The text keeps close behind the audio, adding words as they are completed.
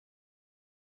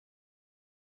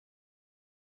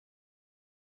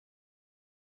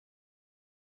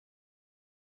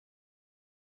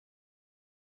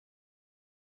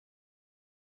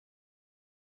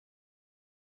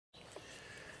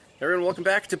Everyone, welcome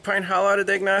back to Pine Hollow Auto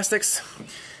Diagnostics.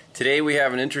 Today we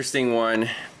have an interesting one.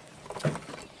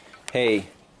 Hey,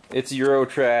 it's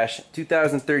EUROTRASH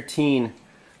 2013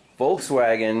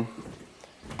 Volkswagen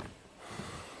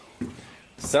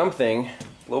something,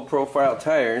 low profile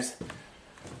tires,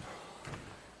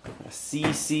 a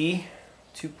CC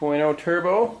 2.0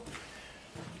 turbo.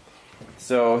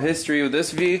 So history with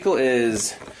this vehicle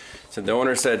is, so the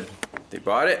owner said they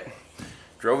bought it,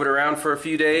 drove it around for a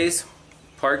few days,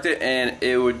 parked it, and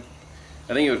it would,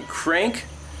 I think it would crank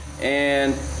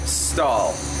and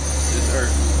stall. Or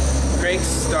crank,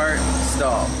 start,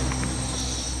 stall.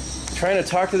 Trying to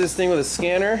talk to this thing with a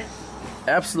scanner,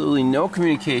 absolutely no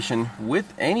communication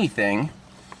with anything.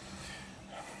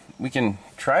 We can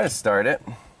try to start it.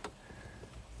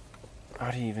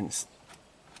 How do you even,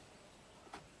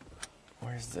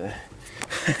 where's the,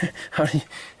 how do you,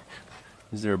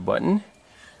 is there a button?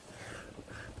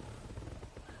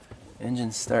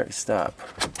 Engine start, stop.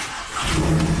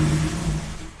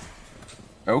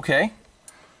 Okay,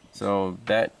 so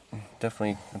that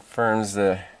definitely confirms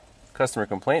the customer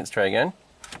complaint. Let's try again.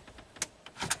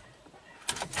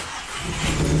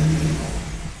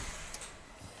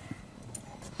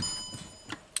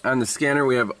 On the scanner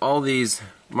we have all these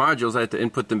modules. I have to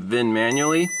input the VIN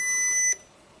manually.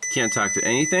 Can't talk to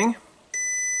anything.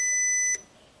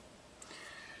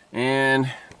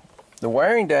 And the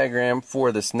wiring diagram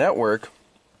for this network,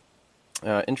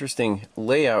 interesting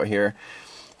layout here.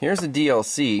 Here's the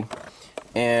DLC,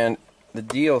 and the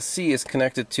DLC is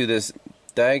connected to this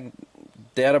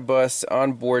data bus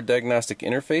onboard diagnostic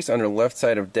interface on the left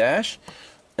side of dash,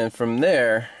 and from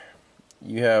there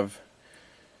you have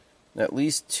at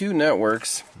least two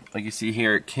networks, like you see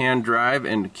here, CAN Drive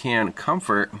and CAN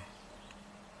Comfort.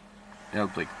 You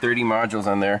have like 30 modules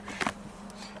on there.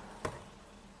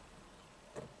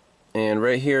 And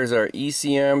right here is our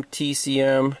ECM,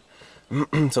 TCM,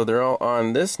 so they're all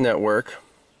on this network.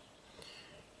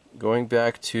 Going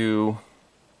back to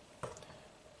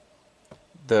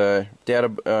the data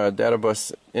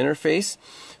bus interface.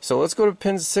 So let's go to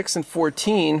pins 6 and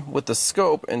 14 with the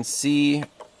scope and see.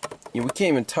 We can't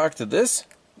even talk to this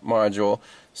module,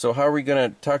 so how are we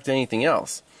going to talk to anything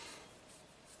else?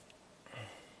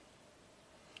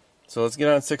 So let's get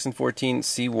on 6 and 14,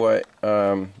 see what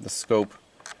the scope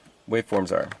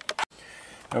waveforms are.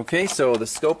 Okay, so the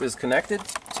scope is connected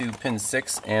to pins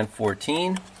 6 and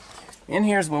 14, and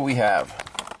here's what we have.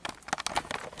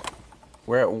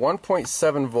 We're at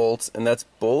 1.7 volts, and that's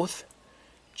both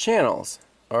channels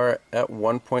are at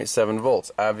 1.7 volts.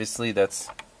 Obviously that's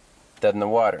dead in the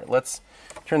water. Let's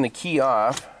turn the key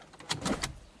off,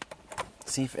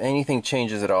 see if anything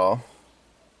changes at all.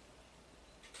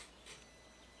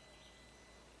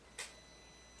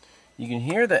 You can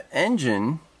hear the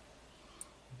engine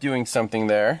doing something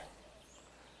there.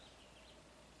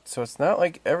 So it's not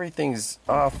like everything's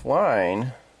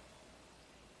offline.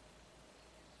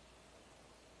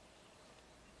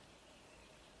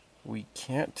 We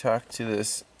can't talk to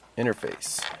this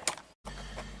interface.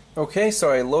 Okay, so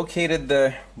I located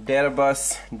the data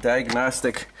bus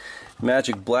diagnostic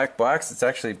magic black box. It's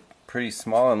actually pretty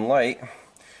small and light,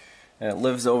 and it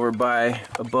lives over by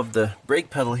above the brake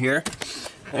pedal here.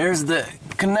 There's the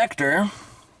connector,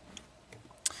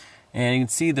 and you can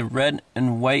see the red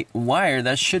and white wire.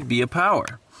 That should be a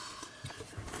power.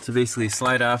 So basically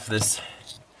slide off this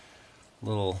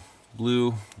little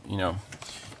blue,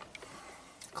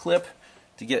 clip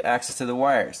to get access to the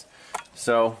wires.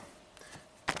 So,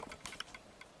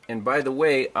 and by the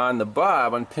way, on the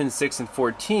bob on pin 6 and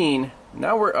 14,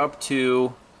 now we're up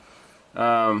to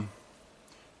about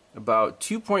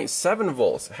 2.7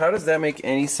 volts. How does that make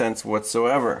any sense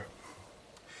whatsoever?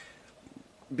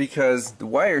 Because the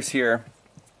wires here,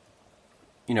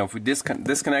 if we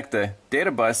disconnect the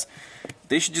data bus,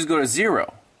 they should just go to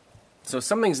 0. So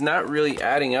something's not really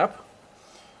adding up.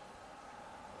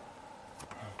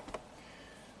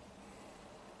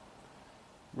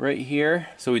 Right here,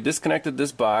 so we disconnected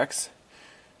this box,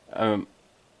 and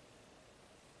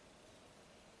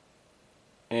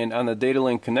on the data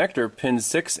link connector, pins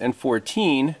 6 and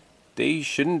 14, they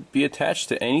shouldn't be attached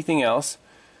to anything else.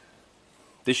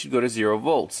 They should go to 0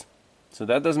 volts. So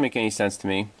that doesn't make any sense to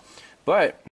me.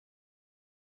 But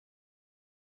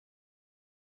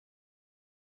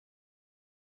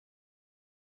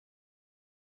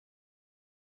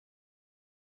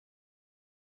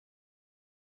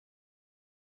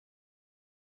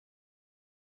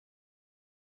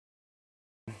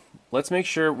let's make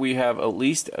sure we have at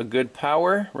least a good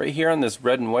power right here on this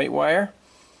red and white wire,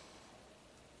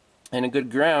 and a good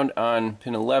ground on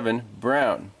pin 11,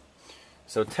 brown.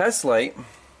 So test light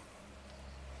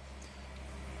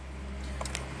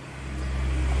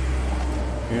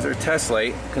Here's our test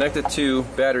light connected to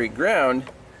battery ground,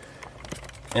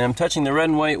 and I'm touching the red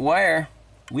and white wire.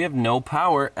 We have no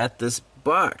power at this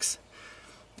box.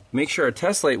 Make sure our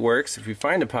test light works. If we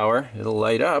find a power, it'll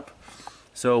light up.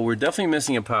 So we're definitely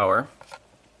missing a power.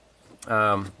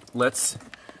 Let's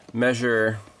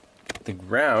measure the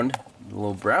ground, the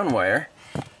little brown wire.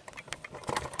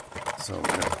 So I'm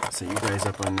gonna set you guys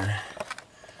up on there.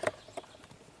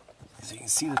 So you can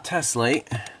see the test light.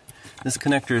 This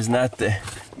connector is not the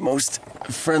most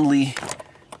friendly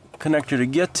connector to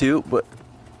get to, but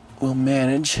we'll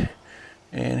manage.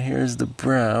 And here's the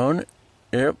brown.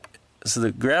 Yep. So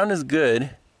the ground is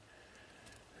good,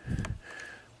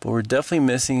 but we're definitely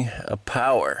missing a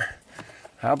power.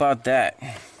 How about that?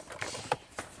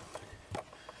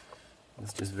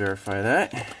 Let's just verify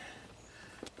that.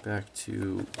 Back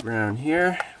to ground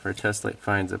here. If our test light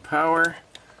finds a power,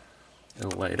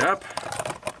 it'll light up.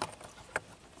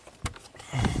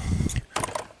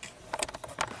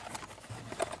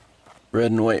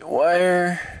 Red and white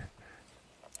wire.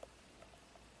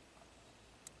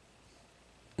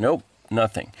 Nope,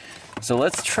 nothing. So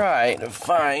let's try to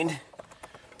find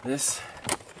this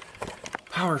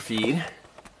power feed.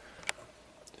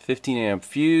 15 amp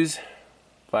fuse,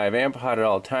 5 amp, hot at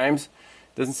all times.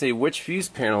 Doesn't say which fuse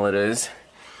panel it is.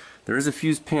 There is a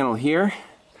fuse panel here.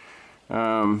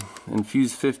 And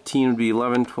fuse 15 would be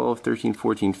 11, 12, 13,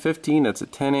 14, 15. That's a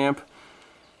 10 amp.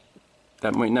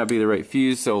 That might not be the right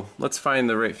fuse, so let's find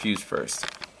the right fuse first.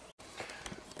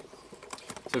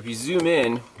 So if you zoom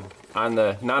in on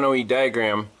the non-OE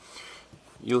diagram,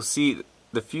 you'll see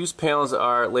the fuse panels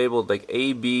are labeled like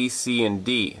A, B, C, and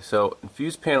D. So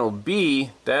fuse panel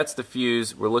B, that's the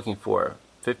fuse we're looking for,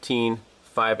 15,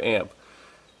 5 amp.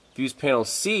 Fuse panel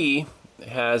C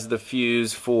has the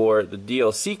fuse for the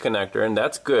DLC connector, and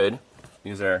that's good.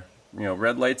 These are,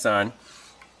 red lights on.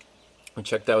 I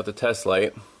checked that with the test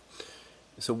light.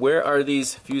 So where are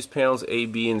these fuse panels A,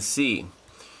 B, and C?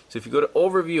 So if you go to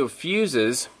overview of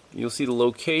fuses, you'll see the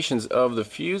locations of the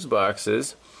fuse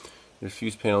boxes. There's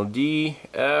fuse panel D,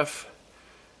 F,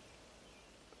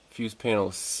 fuse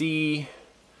panel C,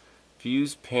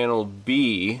 fuse panel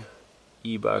B,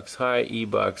 E box high, E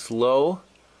box low.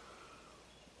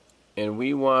 And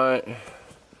we want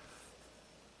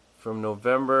from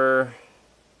November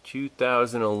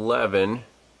 2011,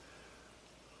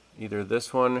 either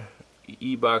this one,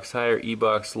 E box high or E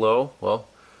box low. Well,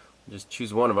 just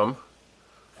choose one of them.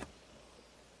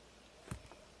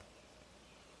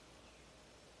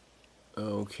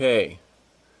 Okay,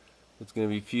 it's going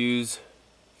to be fuse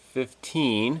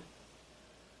 15,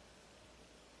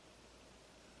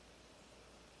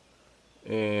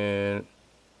 and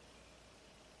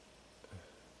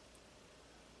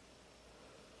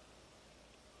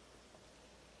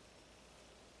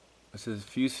this is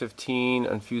fuse 15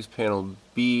 on fuse panel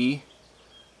B,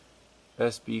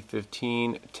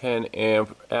 SB15, 10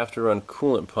 amp after run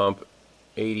coolant pump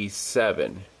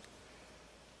 87.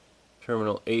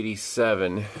 Terminal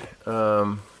 87.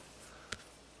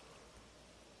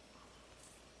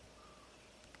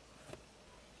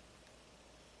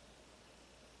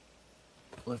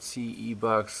 Let's see E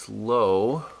box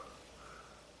low,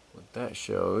 what that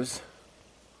shows.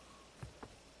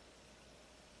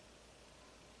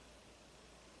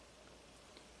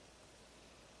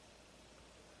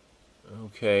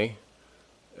 Okay,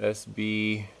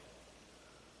 SB,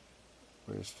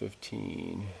 where's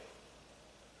 15?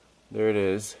 There it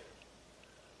is.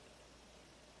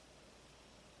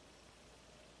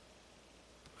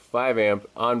 5 amp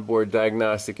onboard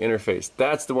diagnostic interface.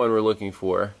 That's the one we're looking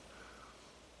for.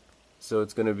 So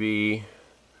it's going to be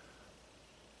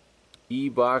E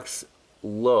box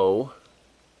low.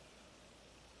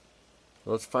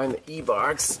 Let's find the E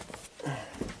box.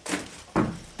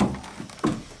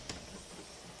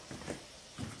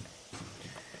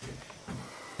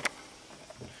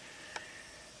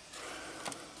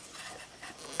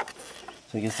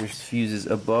 So I guess there's fuses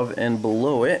above and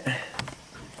below it.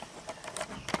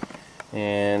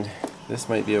 And this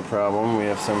might be a problem. We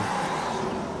have some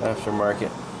aftermarket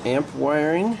amp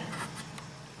wiring.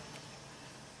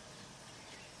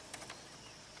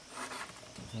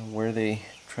 Where they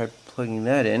try plugging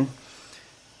that in.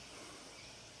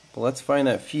 But let's find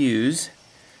that fuse.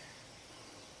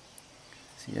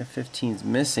 See, F15's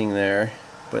missing there,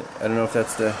 but I don't know if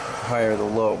that's the high or the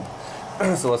low.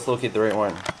 So let's locate the right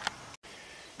one.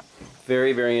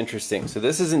 Very, very interesting. So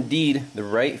this is indeed the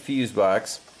right fuse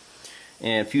box,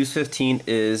 and fuse 15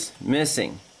 is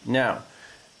missing. Now,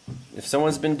 if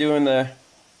someone's been doing the,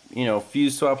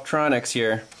 fuse swaptronics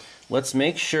here, let's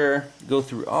make sure, go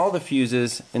through all the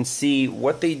fuses and see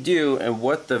what they do and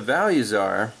what the values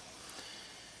are.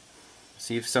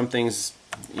 See if something's,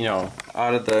 you know,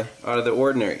 out of the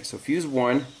ordinary. So fuse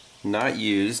 1, not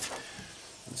used.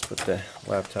 Let's put the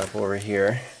laptop over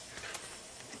here.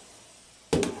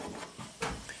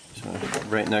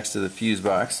 Right next to the fuse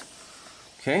box.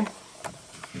 Okay.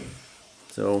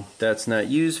 So that's not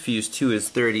used. Fuse 2 is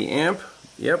 30 amp.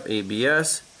 Yep,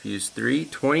 ABS. Fuse 3,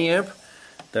 20 amp.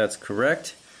 That's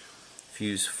correct.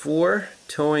 Fuse 4,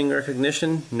 towing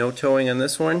recognition. No towing on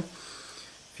this one.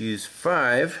 Fuse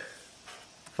 5,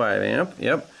 5 amp.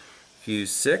 Yep.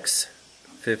 Fuse 6,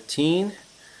 15.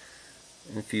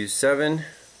 And fuse 7,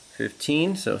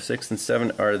 15. So 6 and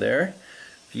 7 are there.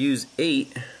 Fuse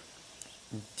 8,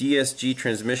 DSG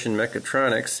transmission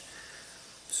mechatronics.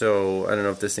 So I don't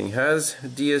know if this thing has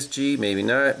DSG, maybe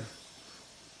not.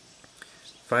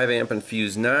 5 amp and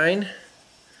fuse 9.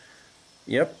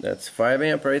 Yep, that's 5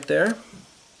 amp right there.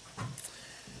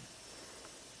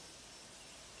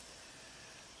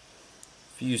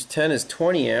 Fuse 10 is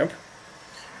 20 amp.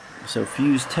 So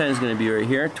fuse 10 is going to be right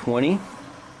here, 20.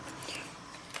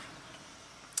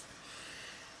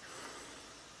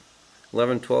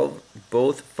 (11, 12),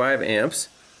 both 5 amps.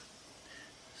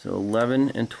 So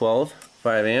 11 and 12,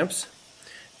 5 amps.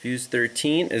 Fuse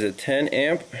 13 is a 10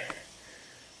 amp.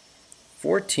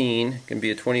 14 can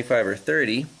be a 25 or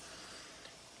 30.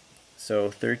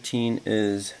 So 13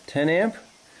 is 10 amp.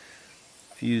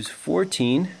 Fuse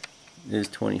 14 is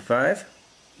 25.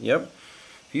 Yep.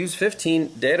 Fuse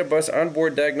 15, data bus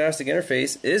onboard diagnostic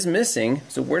interface, is missing.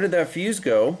 So where did that fuse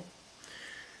go?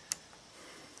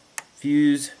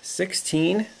 Fuse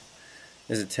 16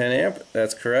 is a 10 amp.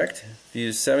 That's correct.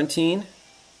 Fuse 17,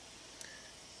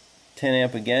 10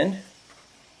 amp again.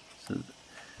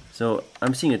 So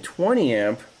I'm seeing a 20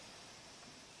 amp.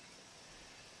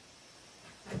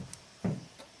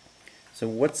 So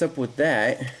what's up with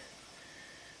that?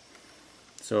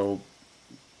 So,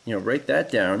 you know, write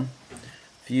that down.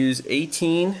 Fuse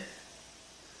 18,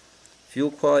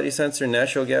 fuel quality sensor,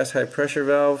 natural gas high pressure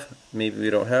valve. Maybe we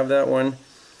don't have that one.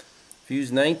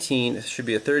 Fuse 19 should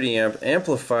be a 30 amp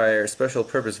amplifier, special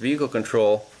purpose vehicle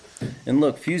control. And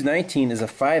look, fuse 19 is a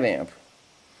 5 amp.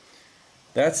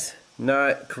 That's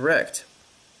not correct.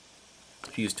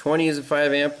 Fuse 20 is a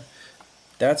 5 amp.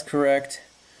 That's correct.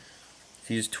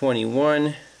 Fuse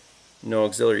 21, no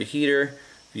auxiliary heater.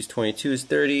 Fuse 22 is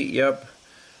 30, yep.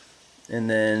 And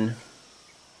then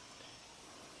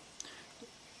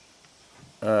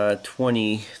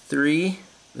 23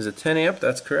 is a 10 amp,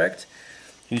 that's correct.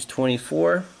 Fuse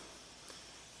 24,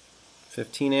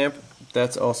 15 amp,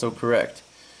 that's also correct.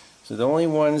 So the only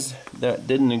ones that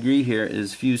didn't agree here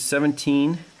is fuse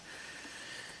 17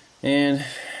 and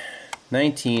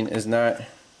 19 is not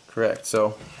correct.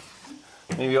 So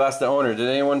maybe you ask the owner. Did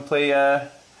anyone play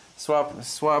swap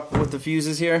with the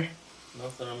fuses here?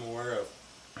 Not that I'm aware of.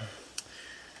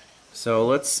 So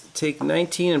let's take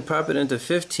 19 and pop it into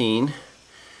 15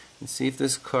 and see if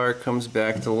this car comes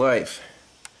back to life.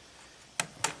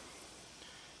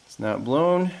 It's not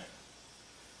blown.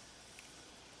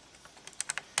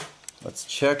 Let's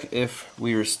check if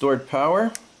we restored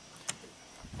power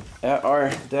at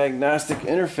our diagnostic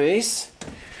interface.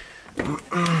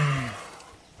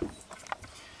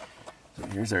 So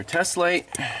here's our test light.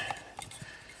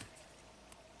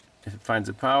 If it finds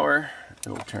the power, it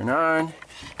will turn on.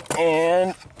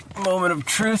 And moment of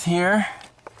truth here.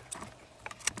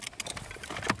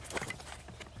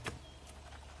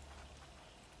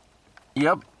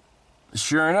 Yep,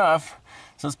 sure enough.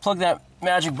 So let's plug that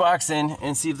magic box in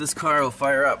and see if this car will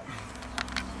fire up.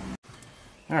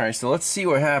 Alright, so let's see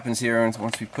what happens here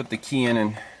once we put the key in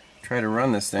and try to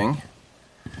run this thing.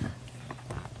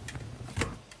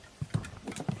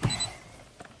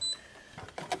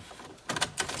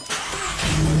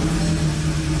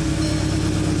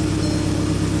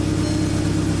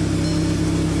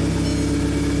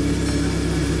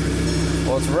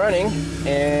 Well, it's running,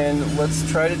 and let's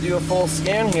try to do a full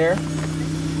scan here.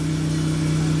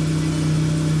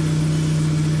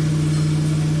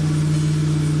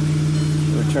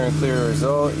 Return clear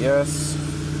result, yes.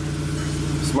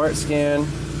 Smart scan.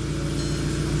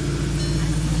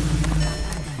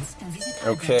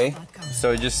 Okay,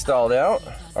 so it just stalled out.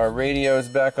 Our radio is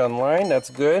back online, that's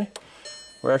good.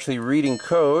 We're actually reading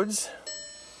codes.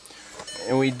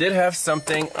 And we did have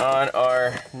something on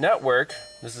our network.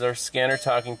 This is our scanner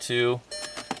talking to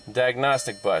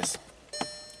diagnostic bus.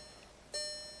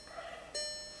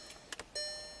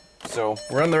 So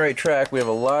we're on the right track. We have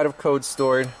a lot of code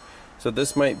stored. So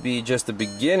this might be just the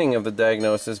beginning of the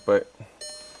diagnosis, but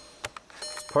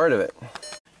it's part of it.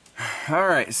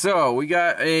 Alright, so we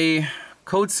got a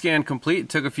code scan complete. It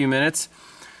took a few minutes.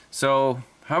 So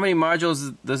how many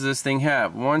modules does this thing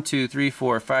have? 1, 2, 3,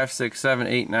 4, 5, 6, 7,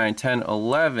 8, 9, 10,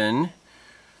 11,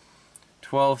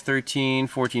 12, 13,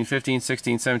 14, 15,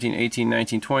 16, 17, 18,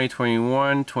 19, 20,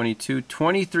 21, 22,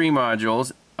 23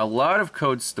 modules. A lot of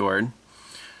code stored.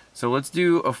 So let's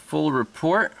do a full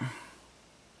report.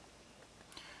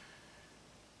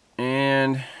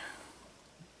 And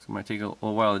it's going to take a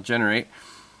little while to generate.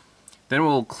 Then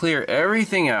we'll clear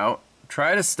everything out,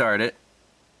 try to start it.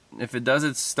 If it does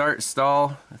its start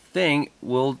stall thing,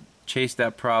 we'll chase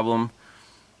that problem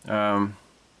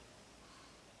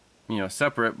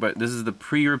separate. But this is the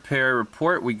pre-repair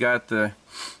report. We got the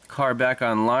car back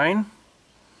online.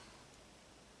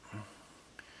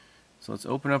 So let's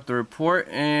open up the report,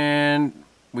 and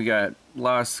we got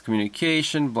lost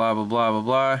communication, blah blah blah blah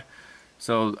blah.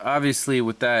 So obviously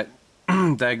with that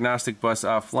diagnostic bus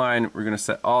offline, we're going to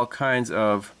set all kinds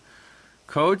of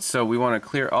codes. So we want to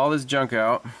clear all this junk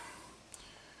out.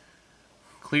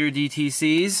 Clear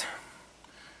DTCs.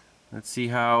 Let's see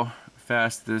how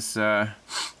fast this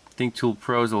THINKTOOL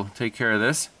Pros will take care of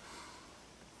this.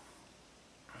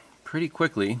 Pretty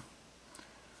quickly.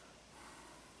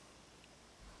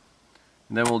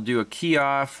 And then we'll do a key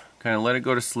off, kind of let it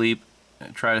go to sleep,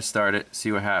 and try to start it,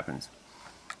 see what happens.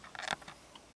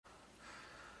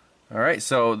 Alright,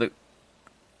 so the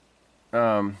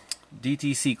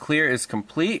DTC clear is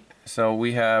complete. So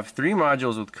we have 3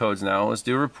 modules with codes now. Let's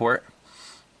do a report.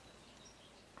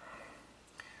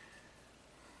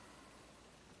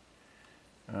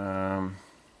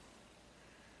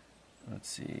 Let's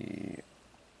see.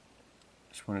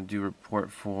 Just want to do a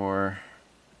report for.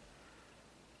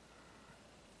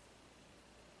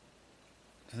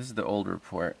 This is the old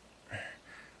report.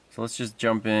 So let's just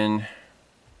jump in.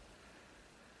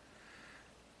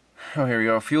 Oh, here we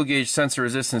go. Fuel gauge sensor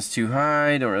resistance too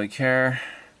high. Don't really care.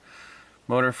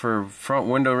 Motor for front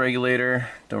window regulator.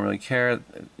 Don't really care.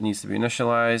 It needs to be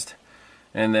initialized.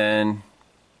 And then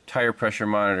tire pressure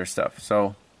monitor stuff.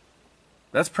 So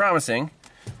that's promising.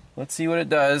 Let's see what it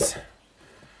does.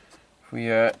 If we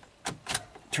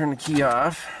turn the key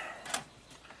off,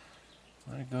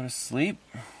 let it go to sleep.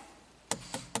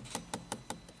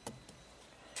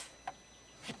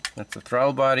 That's the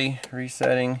throttle body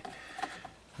resetting.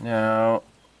 Now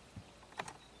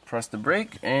press the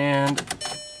brake and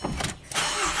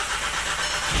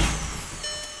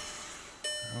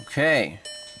okay.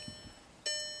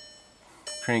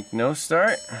 Crank no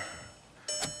start.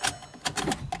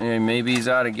 And maybe he's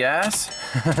out of gas.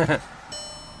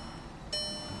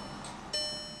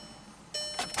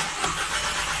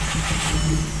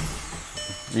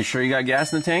 You sure you got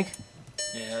gas in the tank?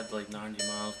 Yeah, it had like 90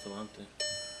 miles to empty.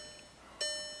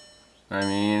 I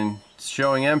mean, it's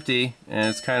showing empty, and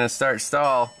it's kind of start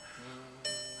stall.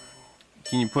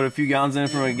 Can you put a few gallons in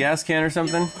it from a gas can or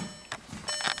something?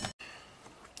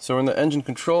 So in the engine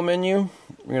control menu,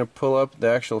 we're going to pull up the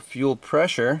actual fuel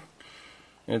pressure.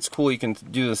 And it's cool, you can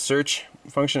do the search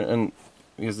function, and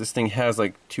because this thing has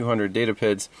like 200 data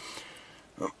PIDs.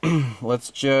 Let's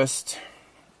just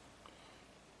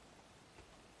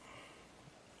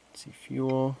see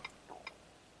fuel.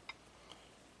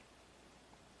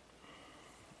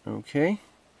 Okay.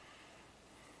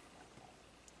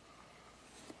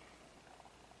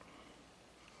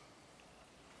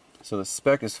 So the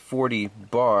spec is 40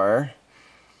 bar.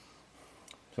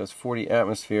 So it's 40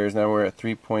 atmospheres. Now we're at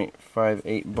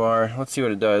 3.58 bar. Let's see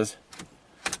what it does.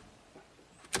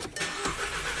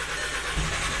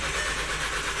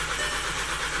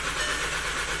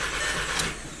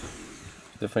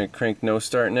 Definitely crank no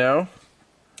start now.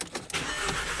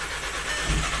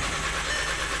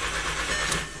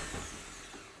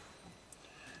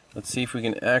 Let's see if we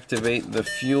can activate the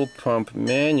fuel pump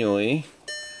manually.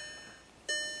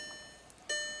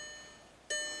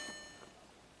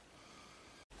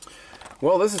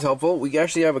 Well, this is helpful. We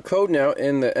actually have a code now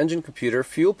in the engine computer.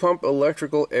 Fuel pump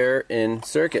electrical air in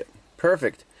circuit.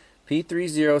 Perfect.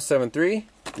 P3073.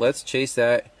 Let's chase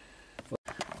that.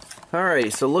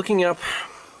 Alright, so looking up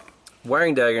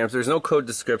wiring diagrams, there's no code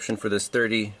description for this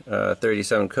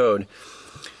 3037 code.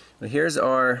 But here's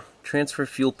our transfer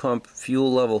fuel pump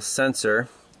fuel level sensor,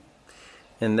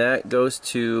 and that goes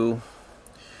to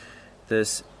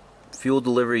this fuel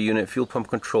delivery unit fuel pump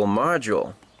control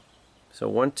module. So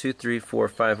 1, 2, 3, 4,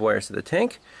 5 wires to the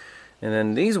tank, and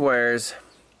then these wires,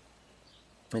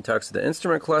 it talks to the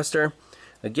instrument cluster.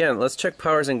 Again, let's check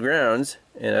powers and grounds,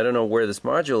 and I don't know where this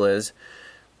module is,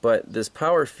 but this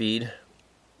power feed,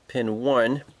 pin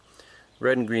 1,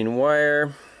 red and green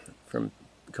wire,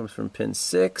 comes from pin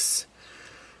 6,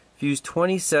 fuse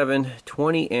 27,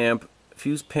 20 amp,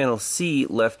 fuse panel C,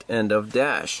 left end of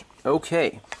dash.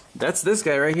 Okay, that's this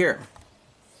guy right here.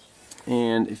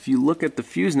 And if you look at the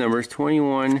fuse numbers,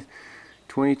 21,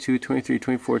 22, 23,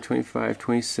 24, 25,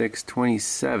 26,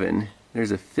 27,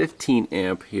 there's a 15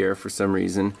 amp here for some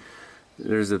reason.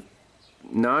 There's a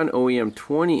non-OEM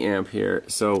 20 amp here.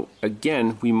 So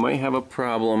again, we might have a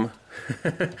problem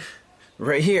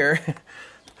right here.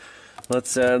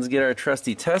 Let's get our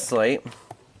trusty test light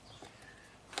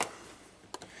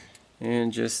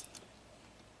and just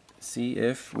see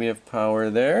if we have power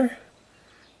there.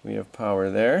 We have power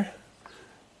there.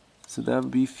 So that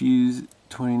would be fuse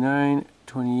 29,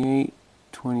 28,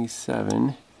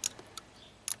 27.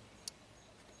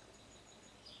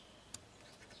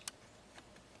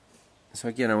 So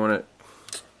again, I want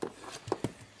to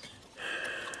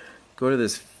go to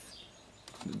this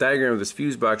diagram of this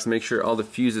fuse box and make sure all the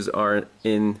fuses are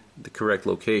in the correct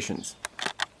locations.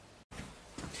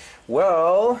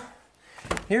 Well,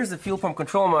 here's the fuel pump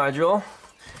control module,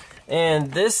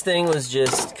 and this thing was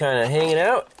just kind of hanging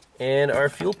out, and our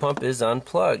fuel pump is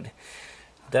unplugged.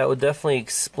 That would definitely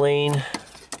explain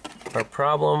our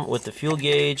problem with the fuel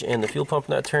gauge and the fuel pump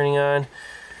not turning on.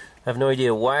 I have no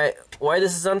idea why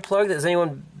this is unplugged. Has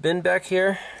anyone been back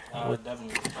here? Devin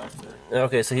was back there.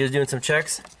 Okay, so he was doing some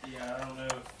checks? Yeah, I don't know.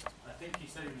 I think he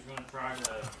said he was going to try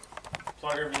to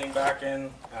plug everything back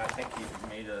in. I think he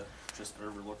may have just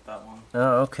overlooked that one.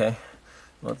 Oh, okay.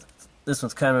 Well, this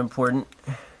one's kind of important.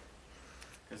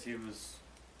 Because he was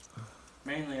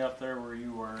mainly up there where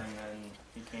you were, and then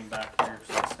he came back here,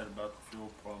 so I said about the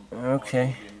fuel pump.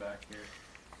 Okay. Being back here.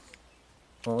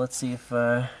 Well, let's see if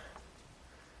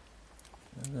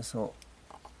this will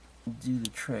do the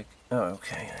trick. Oh,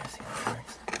 okay. I see how it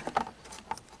works.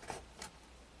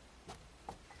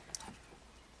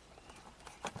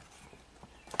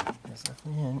 That's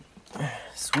definitely in.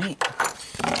 Sweet.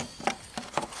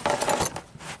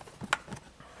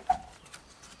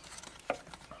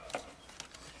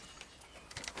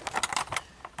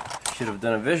 Should have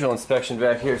done a visual inspection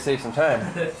back here to save some time.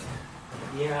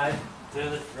 Yeah, I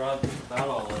did it about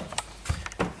all that.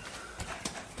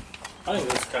 I think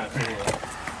this kind of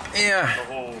cool. Yeah. The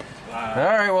whole.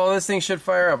 Alright, well, this thing should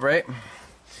fire up, right?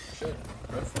 Should.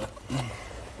 Hopefully.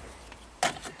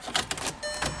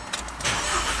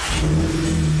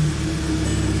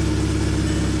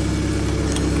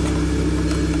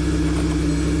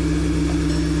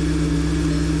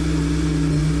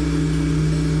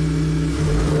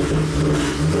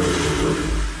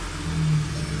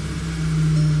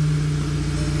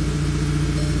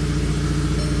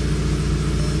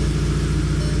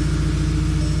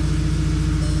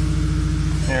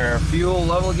 Our fuel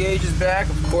level gauge is back,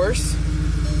 of course.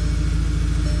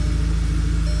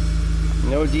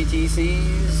 No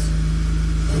DTCs.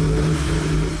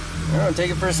 Oh,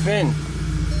 take it for a spin.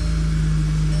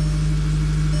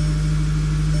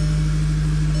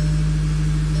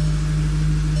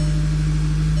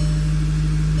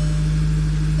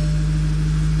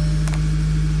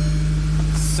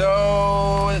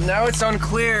 So now it's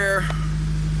unclear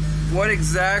what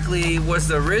exactly was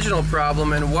the original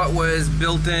problem and what was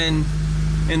built in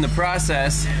the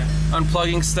process. Yeah.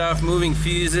 Unplugging stuff, moving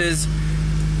fuses.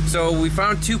 So we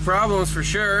found two problems for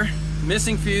sure.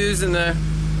 Missing fuse in the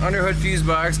underhood fuse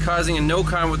box causing a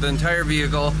no-com with the entire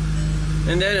vehicle,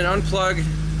 and then an unplugged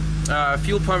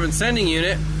fuel pump and sending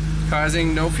unit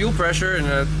causing no fuel pressure and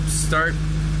a start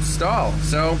stall.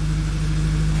 So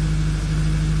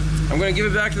I'm going to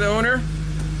give it back to the owner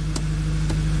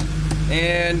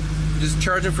and just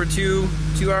charge him for two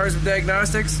hours of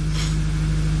diagnostics.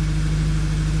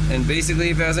 And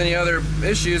basically, if it has any other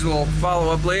issues, we'll follow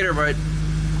up later. But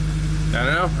I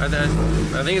don't know.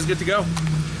 I think it's good to go.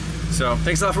 So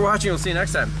thanks a lot for watching. We'll see you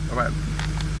next time. Bye-bye.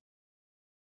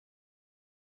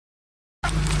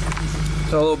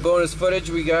 So a little bonus footage.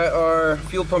 We got our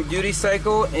fuel pump duty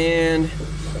cycle and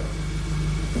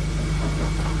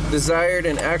desired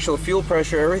and actual fuel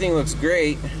pressure. Everything looks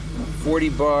great. 40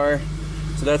 bar.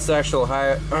 So that's the actual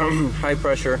high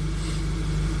pressure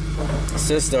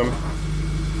system.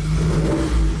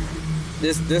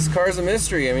 This car's a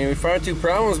mystery. I mean, we found two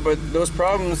problems, but those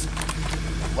problems,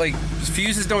 like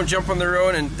fuses don't jump on their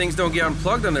own and things don't get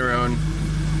unplugged on their own.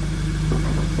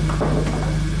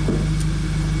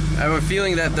 I have a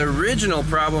feeling that the original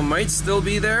problem might still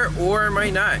be there, or it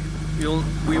might not.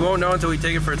 We won't know until we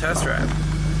take it for a test drive.